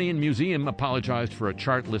Smithsonian museum apologized for a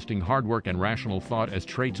chart listing hard work and rational thought as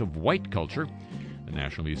traits of white culture. The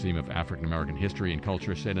National Museum of African American History and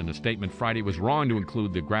Culture said in a statement Friday it was wrong to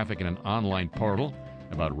include the graphic in an online portal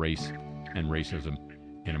about race and racism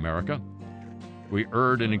in America. We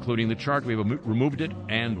erred in including the chart. We removed it,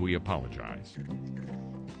 and we apologize.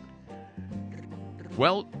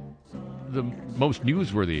 Well, the most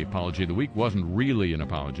newsworthy apology of the week wasn't really an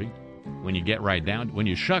apology. When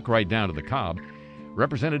you shuck right down to the cob,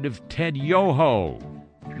 Representative Ted Yoho,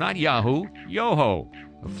 not Yahoo, Yoho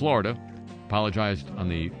of Florida, apologized on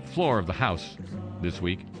the floor of the House this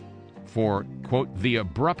week for, quote, the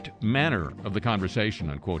abrupt manner of the conversation,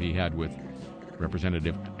 unquote, he had with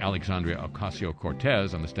Representative Alexandria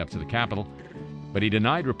Ocasio-Cortez on the steps of the Capitol, but he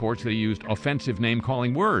denied reports that he used offensive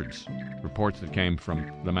name-calling words. reports that came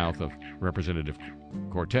from the mouth of Representative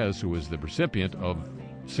Cortez, who was the recipient of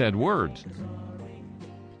said words.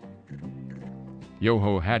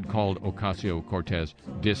 Yoho had called Ocasio-Cortez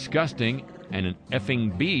disgusting and an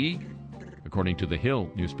effing bee, according to the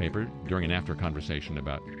Hill newspaper, during an after conversation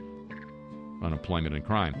about unemployment and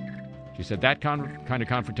crime. She said, that kind of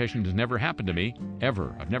confrontation has never happened to me,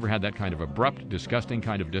 ever. I've never had that kind of abrupt, disgusting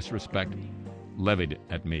kind of disrespect levied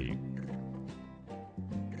at me.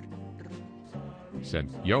 Said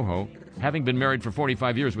Yoho, having been married for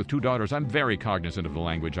 45 years with 2 daughters, I'm very cognizant of the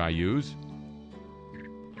language I use.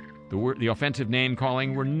 The offensive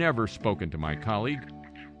name-calling were never spoken to my colleague,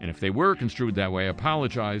 and if they were construed that way, I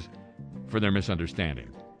apologize for their misunderstanding.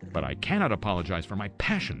 But I cannot apologize for my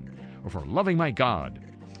passion or for loving my God,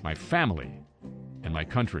 my family, and my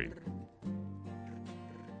country,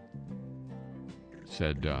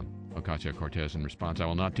 said Ocasio-Cortez in response. I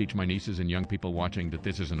will not teach my nieces and young people watching that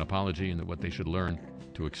this is an apology and that what they should learn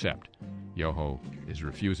to accept. Yoho is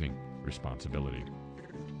refusing responsibility.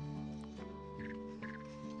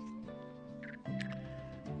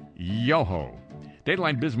 Yoho.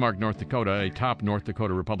 Dateline Bismarck, North Dakota, a top North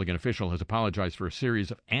Dakota Republican official, has apologized for a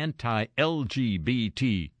series of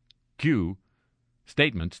anti-LGBTQ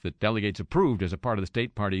statements that delegates approved as a part of the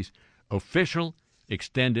state party's official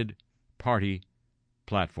extended party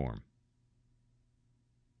platform.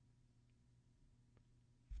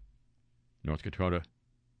 North Dakota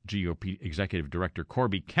GOP Executive Director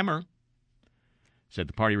Corby Kemmer said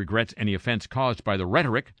the party regrets any offense caused by the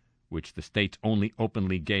rhetoric, which the state's only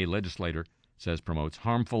openly gay legislator says promotes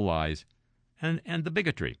harmful lies and the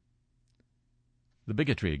bigotry. The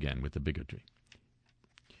bigotry again with the bigotry.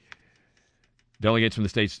 Delegates from the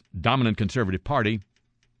state's dominant conservative party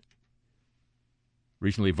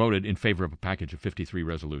recently voted in favor of a package of 53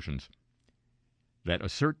 resolutions that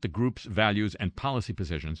assert the group's values and policy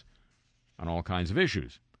positions on all kinds of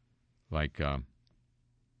issues, like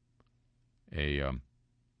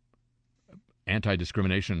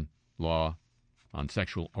anti-discrimination law on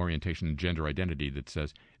sexual orientation and gender identity that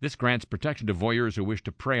says this grants protection to voyeurs who wish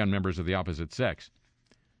to prey on members of the opposite sex,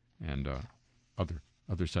 and other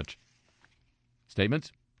such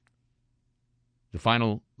statements. The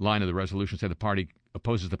final line of the resolution said the party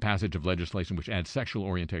opposes the passage of legislation which adds sexual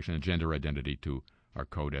orientation and gender identity to our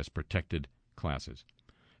code as protected classes.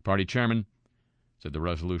 Party chairman said the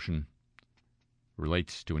resolution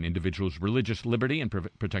relates to an individual's religious liberty and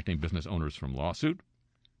protecting business owners from lawsuit.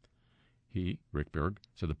 He, Rick Berg,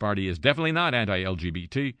 said the party is definitely not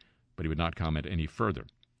anti-LGBT, but he would not comment any further.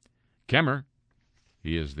 Kemmer,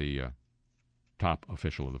 he is the top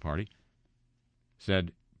official of the party,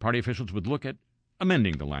 said party officials would look at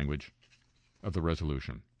amending the language of the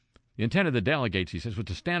resolution. The intent of the delegates, he says, was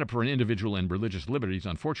to stand up for an individual and religious liberties.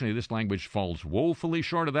 Unfortunately, this language falls woefully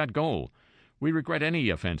short of that goal. We regret any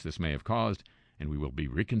offense this may have caused, and we will be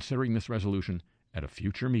reconsidering this resolution at a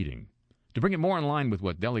future meeting to bring it more in line with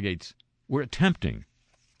what delegates were attempting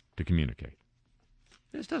to communicate.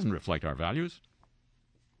 This doesn't reflect our values.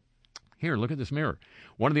 Here, look at this mirror.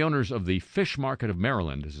 One of the owners of the Fish Market of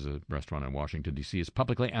Maryland, this is a restaurant in Washington, D.C., is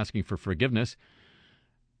publicly asking for forgiveness.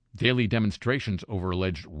 Daily demonstrations over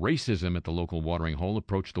alleged racism at the local watering hole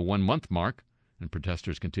approach the 1-month mark, and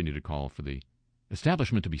protesters continue to call for the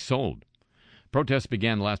establishment to be sold. Protests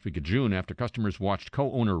began last week of June after customers watched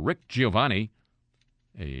co-owner Rick Giovanni,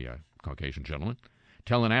 a Caucasian gentleman,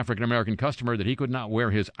 tell an African-American customer that he could not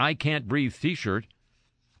wear his I Can't Breathe T-shirt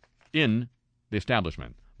in the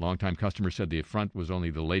establishment. Longtime customers said the affront was only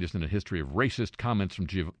the latest in a history of racist comments from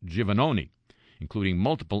Giovanni, including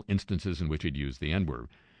multiple instances in which he'd used the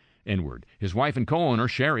N-word. His wife and co-owner,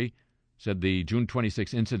 Sherry, said the June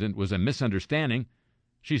 26 incident was a misunderstanding.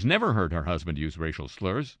 She's never heard her husband use racial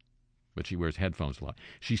slurs, but she wears headphones a lot.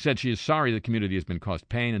 She said she is sorry the community has been caused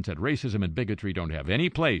pain and said racism and bigotry don't have any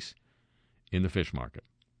place in the fish market.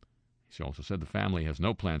 She also said the family has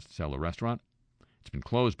no plans to sell the restaurant. It's been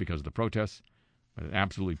closed because of the protests, but it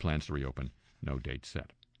absolutely plans to reopen. No date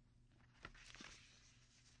set.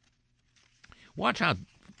 Watch out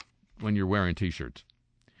when you're wearing T-shirts.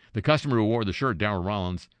 The customer who wore the shirt, Darrell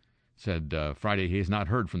Rollins, said Friday he has not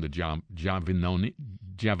heard from the Giovanonis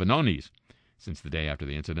since the day after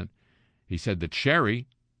the incident. He said that Sherry,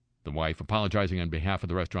 the wife, apologizing on behalf of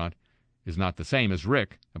the restaurant, is not the same as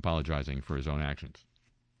Rick apologizing for his own actions.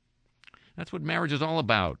 That's what marriage is all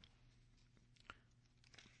about.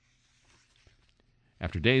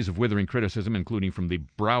 After days of withering criticism, including from the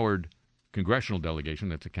Broward congressional delegation,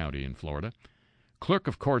 that's a county in Florida, Clerk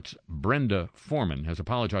of Courts Brenda Foreman has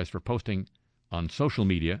apologized for posting on social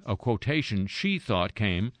media a quotation she thought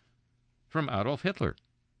came from Adolf Hitler.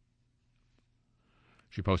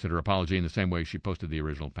 She posted her apology in the same way she posted the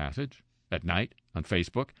original passage, at night, on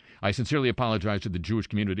Facebook. I sincerely apologize to the Jewish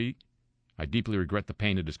community. I deeply regret the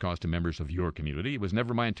pain it has caused to members of your community. It was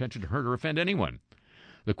never my intention to hurt or offend anyone.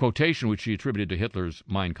 The quotation which she attributed to Hitler's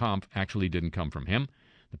Mein Kampf actually didn't come from him.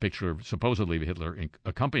 The picture of supposedly of Hitler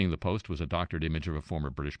accompanying the post was a doctored image of a former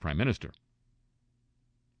British prime minister.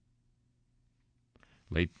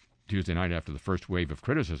 Late Tuesday night, after the first wave of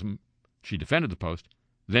criticism, she defended the post,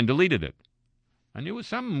 then deleted it. I knew it was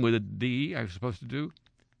something with a D I was supposed to do.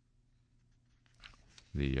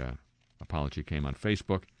 The apology came on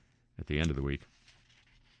Facebook at the end of the week.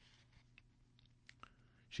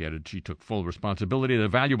 She added she took full responsibility. A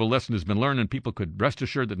valuable lesson has been learned, and people could rest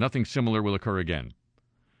assured that nothing similar will occur again.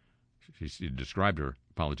 She described her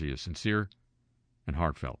apology as sincere and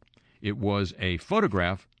heartfelt. It was a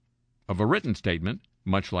photograph of a written statement,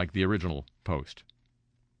 much like the original post.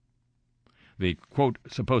 The quote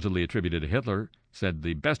supposedly attributed to Hitler said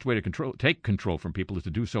the best way to take control from people is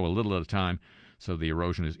to do so a little at a time, so the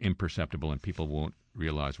erosion is imperceptible and people won't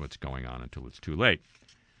realize what's going on until it's too late.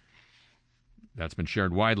 That's been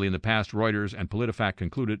shared widely in the past. Reuters and PolitiFact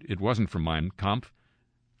concluded it wasn't from Mein Kampf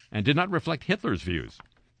and did not reflect Hitler's views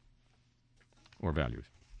or values.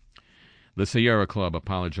 The Shearer Club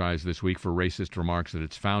apologized this week for racist remarks that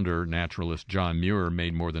its founder, naturalist John Muir,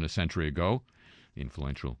 made more than a century ago. The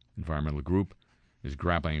influential environmental group is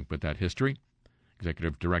grappling with that history.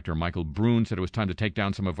 Executive Director Michael Brune said it was time to take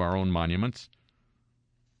down some of our own monuments.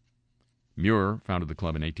 Muir founded the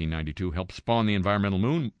club in 1892, helped spawn the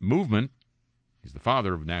environmental movement. He's the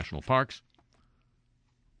father of national parks.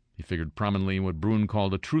 He figured prominently in what Brune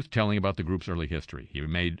called a truth-telling about the group's early history. He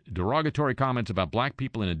made derogatory comments about black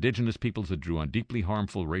people and indigenous peoples that drew on deeply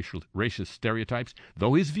harmful racist stereotypes,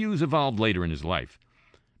 though his views evolved later in his life.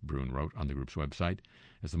 Brune wrote on the group's website,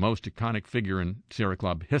 as the most iconic figure in Sierra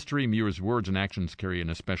Club history, Muir's words and actions carry an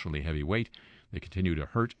especially heavy weight. They continue to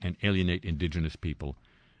hurt and alienate indigenous people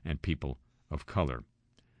and people of color.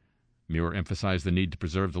 Muir emphasized the need to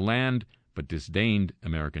preserve the land, but disdained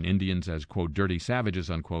American Indians as, quote, dirty savages,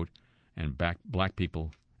 unquote, and black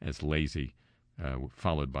people as lazy,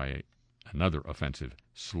 followed by another offensive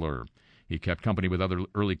slur. He kept company with other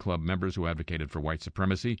early club members who advocated for white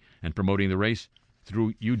supremacy and promoting the race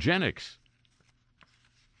through eugenics.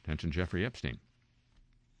 Attention, Jeffrey Epstein.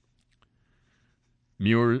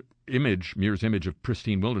 Muir's image of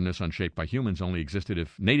pristine wilderness unshaped by humans only existed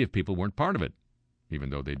if native people weren't part of it, even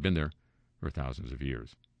though they'd been there for thousands of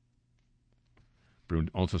years. Brune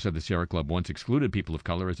also said the Sierra Club once excluded people of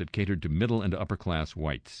color as it catered to middle and upper-class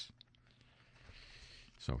whites.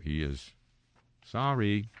 So he is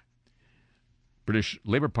sorry. British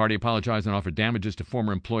Labour Party apologized and offered damages to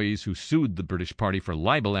former employees who sued the British Party for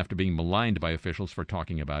libel after being maligned by officials for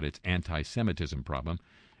talking about its anti-Semitism problem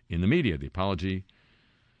in the media. The apology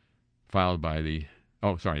the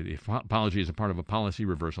apology is a part of a policy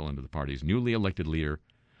reversal under the party's newly elected leader,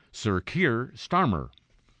 Sir Keir Starmer,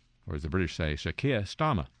 or as the British say, Sir Keir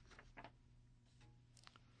Starmer.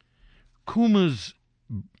 Kuma's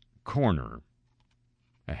Corner,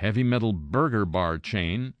 a heavy metal burger bar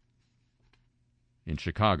chain in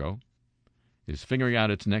Chicago, is figuring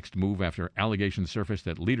out its next move after allegations surfaced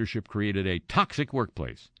that leadership created a toxic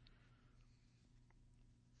workplace.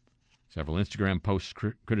 Several Instagram posts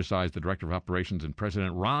criticized the director of operations and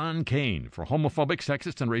President Ron Kane for homophobic,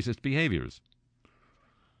 sexist, and racist behaviors.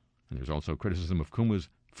 And there's also criticism of Kuma's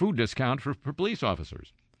food discount for police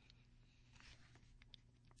officers.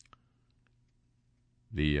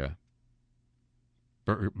 The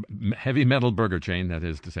heavy metal burger chain, that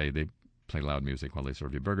is to say, they play loud music while they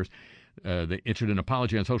serve you burgers. They issued an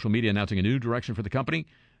apology on social media announcing a new direction for the company,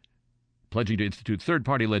 pledging to institute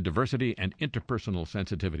third-party-led diversity and interpersonal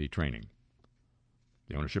sensitivity training.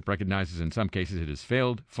 The ownership recognizes in some cases it has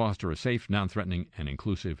failed to foster a safe, non-threatening, and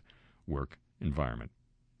inclusive work environment.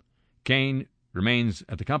 Kane remains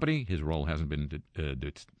at the company. His role hasn't been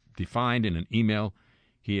defined. In an email,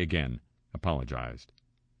 he again apologized.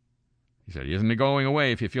 He said, he isn't going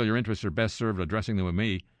away. If you feel your interests are best served addressing them with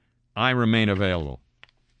me, I remain available.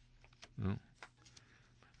 Well,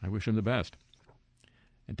 I wish him the best.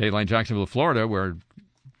 At Dayline, Jacksonville, Florida, where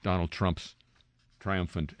Donald Trump's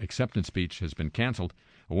triumphant acceptance speech has been canceled,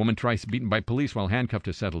 a woman twice beaten by police while handcuffed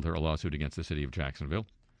has settled her lawsuit against the city of Jacksonville.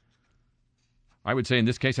 I would say in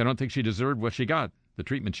this case, I don't think she deserved what she got, the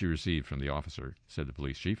treatment she received from the officer, said the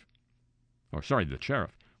police chief. The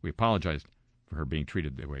sheriff. We apologized for her being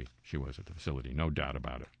treated the way she was at the facility. No doubt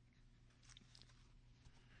about it.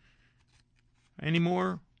 Any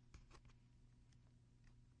more?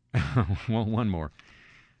 Well, one more.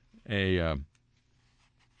 A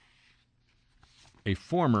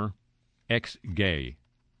former ex-gay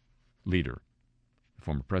leader. The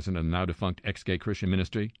former president of the now-defunct ex-gay Christian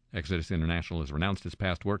ministry, Exodus International, has renounced his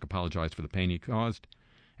past work, apologized for the pain he caused,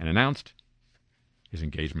 and announced his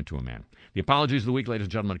engagement to a man. The apologies of the week, ladies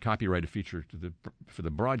and gentlemen, copyrighted feature for the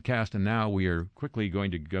broadcast, and now we are quickly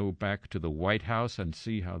going to go back to the White House and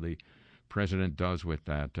see how the president does with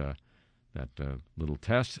that little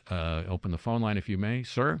test. Open the phone line if you may,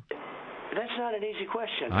 sir. That's not an easy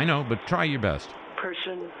question. I know, but try your best.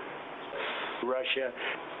 Person, Russia,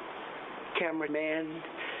 cameraman,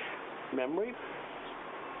 memory,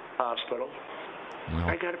 hospital. Well,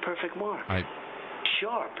 I got a perfect mark.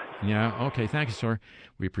 Sharp. Yeah, okay, thank you, sir.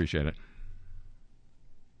 We appreciate it.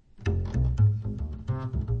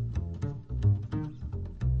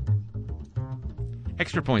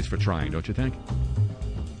 Extra points for trying, don't you think?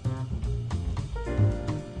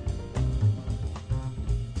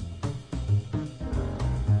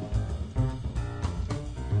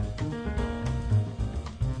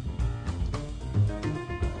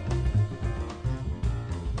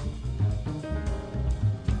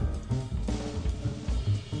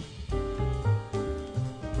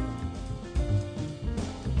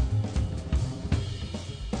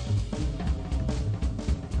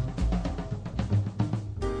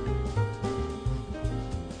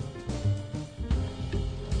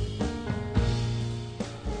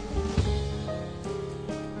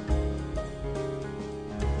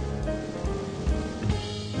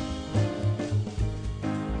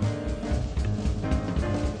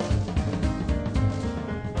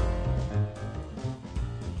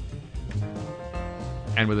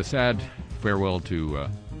 And with a sad farewell to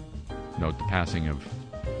note the passing of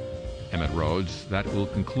Emmett Rhodes, that will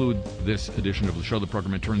conclude this edition of the show. The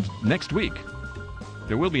program returns next week.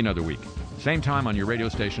 There will be another week. Same time on your radio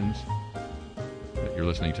stations that you're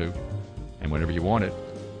listening to, and whenever you want it,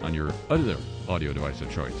 on your other audio device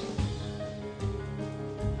of choice.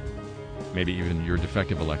 Maybe even your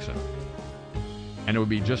defective Alexa. And it would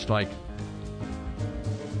be just like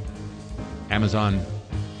Amazon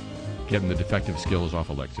getting the defective skills off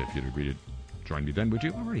Alexa, if you'd agree to join me then, would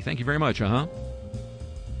you? All righty, thank you very much, A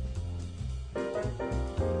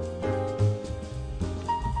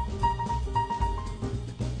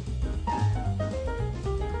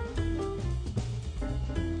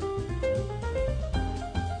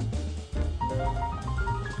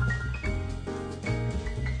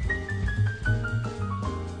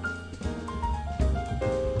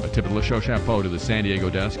tip of the show chapeau to the San Diego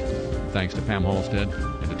desk. Thanks to Pam Halstead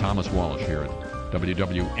and to Thomas Walsh here at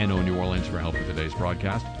WWNO New Orleans for help with today's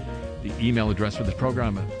broadcast. The email address for this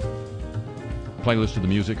program, playlist of the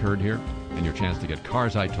music heard here, and your chance to get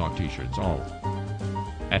Cars I Talk t-shirts, all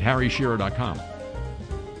at harryshearer.com.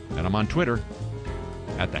 And I'm on Twitter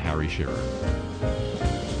at the Harry Shearer.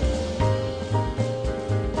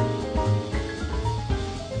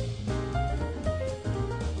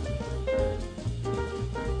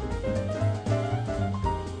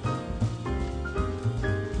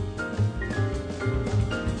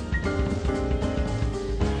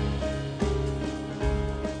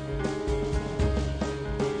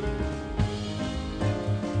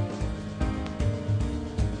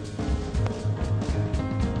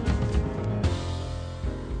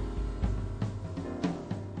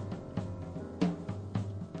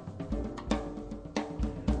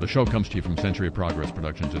 The show comes to you from Century of Progress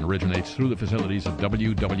Productions and originates through the facilities of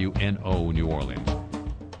WWNO New Orleans.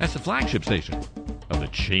 That's the flagship station of the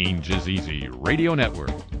Change is Easy radio network.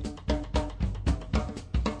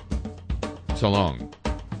 So long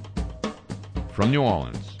from New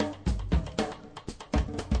Orleans.